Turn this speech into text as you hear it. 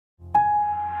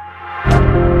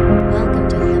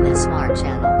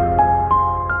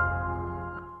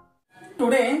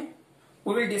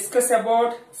discuss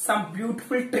about some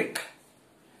beautiful trick.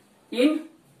 In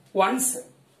ones,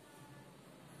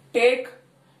 take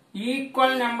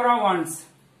equal number of ones.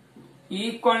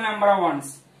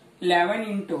 11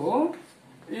 into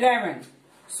 11.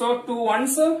 So 2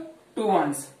 ones, 2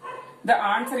 ones. The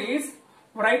answer is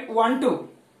write 1 2.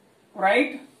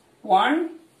 Write 1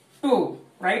 2.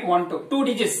 Write 1 2. 2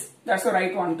 digits. That's the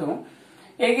right 1 2.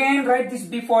 Again write this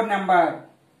before number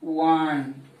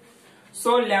 1.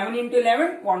 So 11 into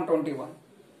 11, 121.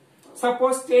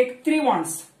 Suppose take 3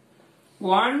 ones.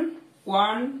 1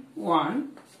 1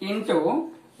 1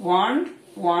 into 1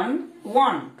 1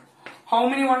 1. How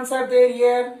many ones are there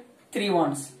here? 3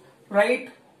 ones.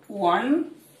 Write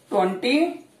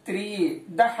 123.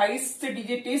 The highest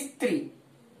digit is 3.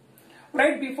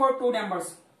 Write before 2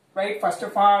 numbers. Write first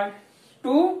of all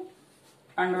 2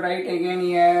 and write again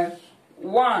here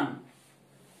 1.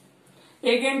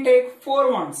 Again take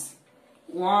 4 ones.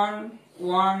 1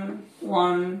 1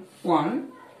 1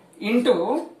 1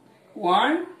 into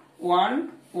 1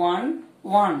 1 1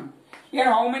 1.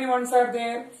 Here how many ones are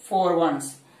there? 4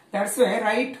 ones. That's why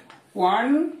write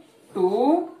 1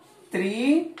 2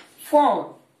 3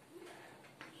 4.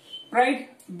 Write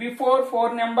before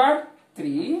 4 number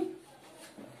 3.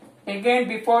 Again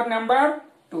before number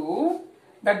 2.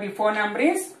 The before number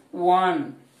is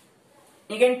 1.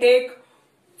 Again take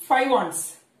 5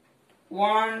 ones.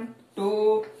 1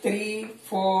 2 3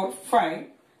 4 5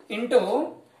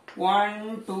 into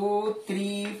 1 2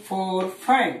 3 4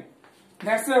 5.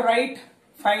 That's the right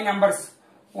 5 numbers.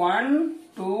 1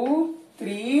 2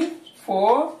 3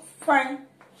 4 5.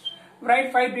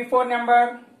 Write 5 before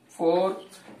number 4.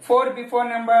 4 before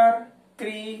number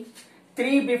 3.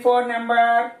 3 before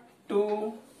number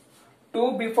 2.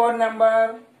 2 before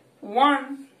number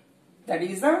 1. That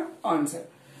is the answer.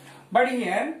 But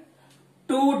here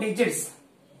 2 digits.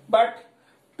 But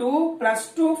 2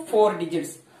 plus 2 4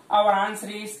 digits. Our answer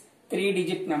is 3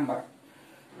 digit number.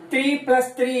 3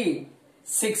 plus 3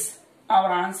 6.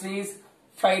 Our answer is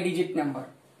 5 digit number.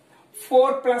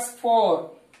 4 plus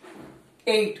 4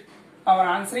 8. Our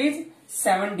answer is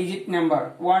 7 digit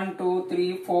number. 1 2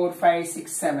 3 4 5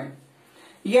 6 7.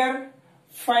 Here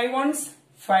 5 ones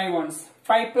 5 ones.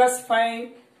 5 plus 5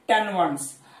 10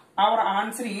 ones. Our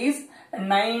answer is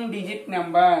 9 digit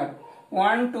number.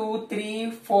 1 2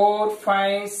 3 4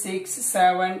 5 6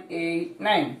 7 8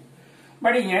 9.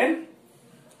 But here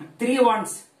 3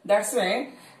 ones. That's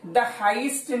why the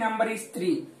highest number is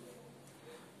 3.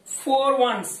 4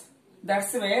 ones.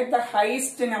 That's why the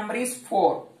highest number is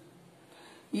 4.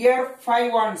 Here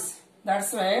 5 ones.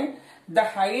 That's why the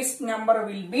highest number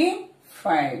will be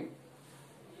 5.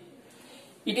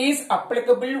 It is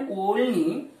applicable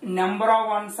only number of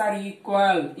ones are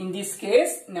equal. In this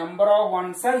case, number of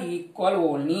ones are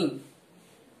equal only.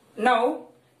 Now,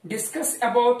 discuss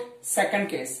about second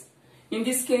case. In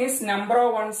this case, number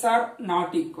of ones are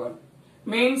not equal.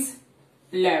 Means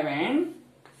 11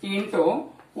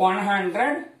 into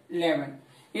 111.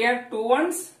 Here 2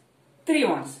 ones, 3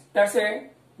 ones. That's why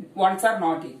ones are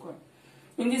not equal.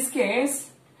 In this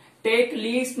case, take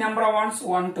least number of ones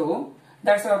 1 2.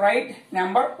 That's the right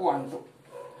number 1 2.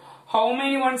 How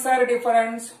many ones are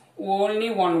different?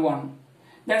 Only 1 1.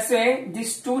 That's why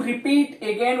these 2 repeat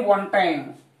again 1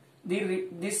 time.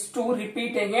 These 2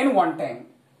 repeat again 1 time.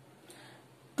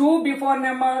 2 before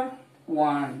number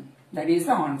 1. That is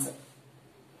the answer.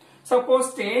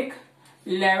 Suppose take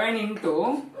 11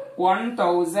 into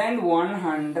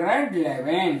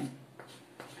 1111.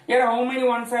 Here how many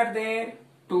ones are there?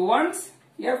 2 ones.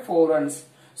 Here 4 ones.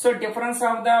 So difference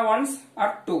of the ones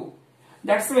are 2.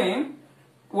 That's why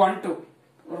 1 2.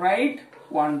 Write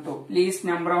 1 2. Least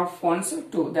number of ones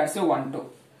 2. That's why 1 2.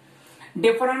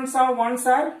 Difference of ones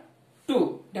are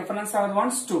 2. Difference of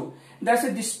ones 2. That's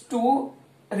why these 2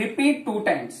 repeat 2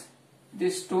 times.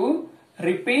 These 2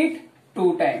 repeat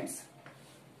 2 times.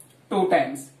 2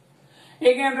 times.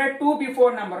 Again write 2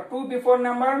 before number. 2 before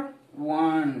number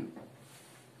 1.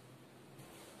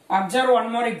 Observe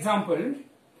one more example.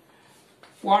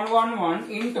 111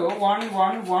 into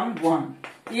 1111.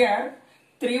 Here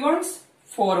 3 ones,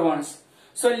 4 ones.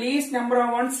 So least number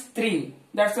of ones 3.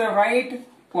 That's the right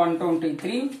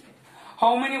 123.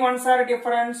 How many ones are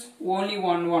different? Only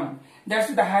 1 1.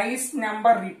 That's the highest number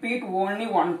repeat only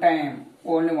 1 time.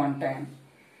 Only 1 time.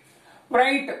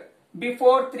 Write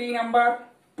before 3 number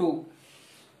 2.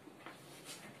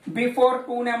 Before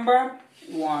 2 number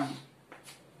 1.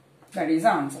 That is the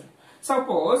answer.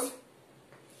 Suppose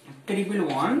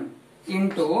 111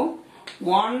 into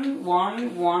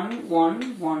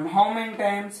 11111. How many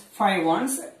times? 5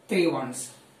 ones, 3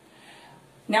 ones.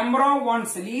 Number of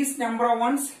ones, least number of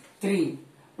ones 3.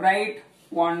 Write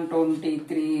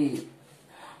 123.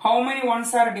 How many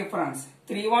ones are difference?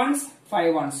 3 ones,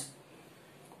 5 ones.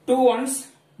 2 ones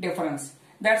difference.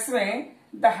 That's why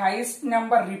the highest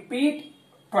number repeat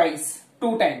twice,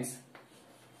 2 times.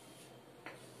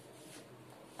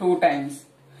 2 times.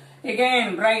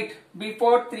 Again write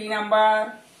before 3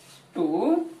 number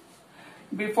 2,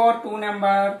 before 2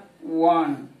 number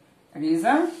 1. That is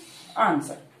the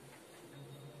answer.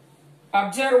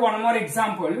 Observe one more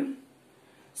example.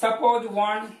 Suppose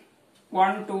 1,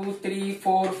 2, 3,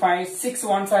 4, 5, 6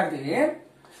 ones are there.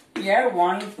 Here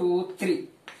 1, 2, 3.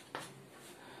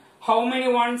 How many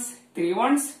ones? 3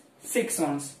 ones, 6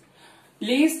 ones.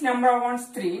 Least number of ones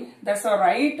 3. That's a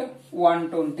right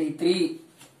 123.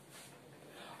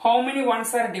 How many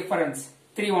ones are difference?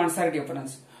 3 ones are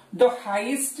difference. The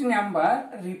highest number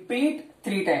repeat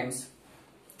 3 times.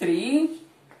 3,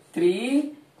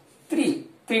 3, 3.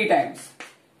 3 times.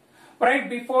 Right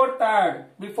before third,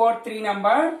 before 3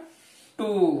 number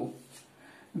 2.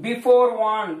 Before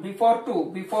 1, before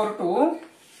 2,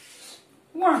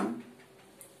 1.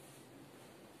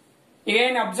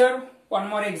 Again observe one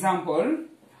more example.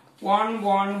 1,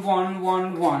 1, 1,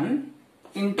 1, 1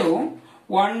 into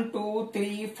 1, 2,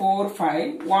 3, 4,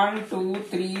 5, 1, 2,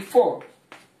 3, 4.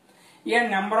 Here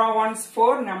number of ones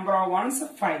 4, number of ones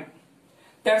 5.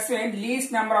 That's why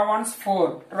least number of ones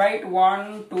 4. Write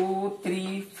 1, 2,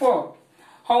 3, 4.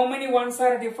 How many ones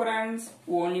are different?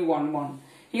 Only 1.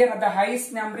 Here the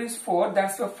highest number is 4.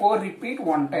 That's why 4 repeat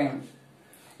 1 time.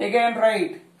 Again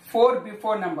write 4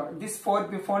 before number. This 4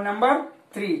 before number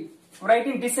 3. Write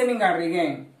in descending order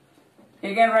again.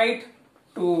 Again write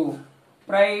 2.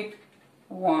 Write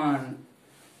 1.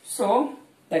 So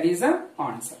that is the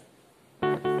answer.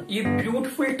 This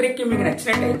beautiful trick మీకు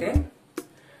నచ్చినట్లయితే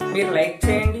మీరు like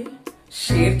చేయండి,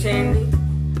 share చేయండి,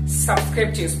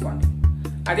 subscribe చేసుకోండి.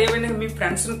 అదేవిధంగా మీ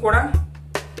ఫ్రెండ్స్ని కూడా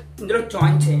ఇందులో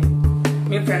జాయిన్ చేయండి.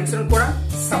 మీ ఫ్రెండ్స్ని కూడా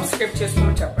సబ్స్క్రైబ్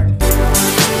చేసుకోమని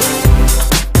చెప్పండి.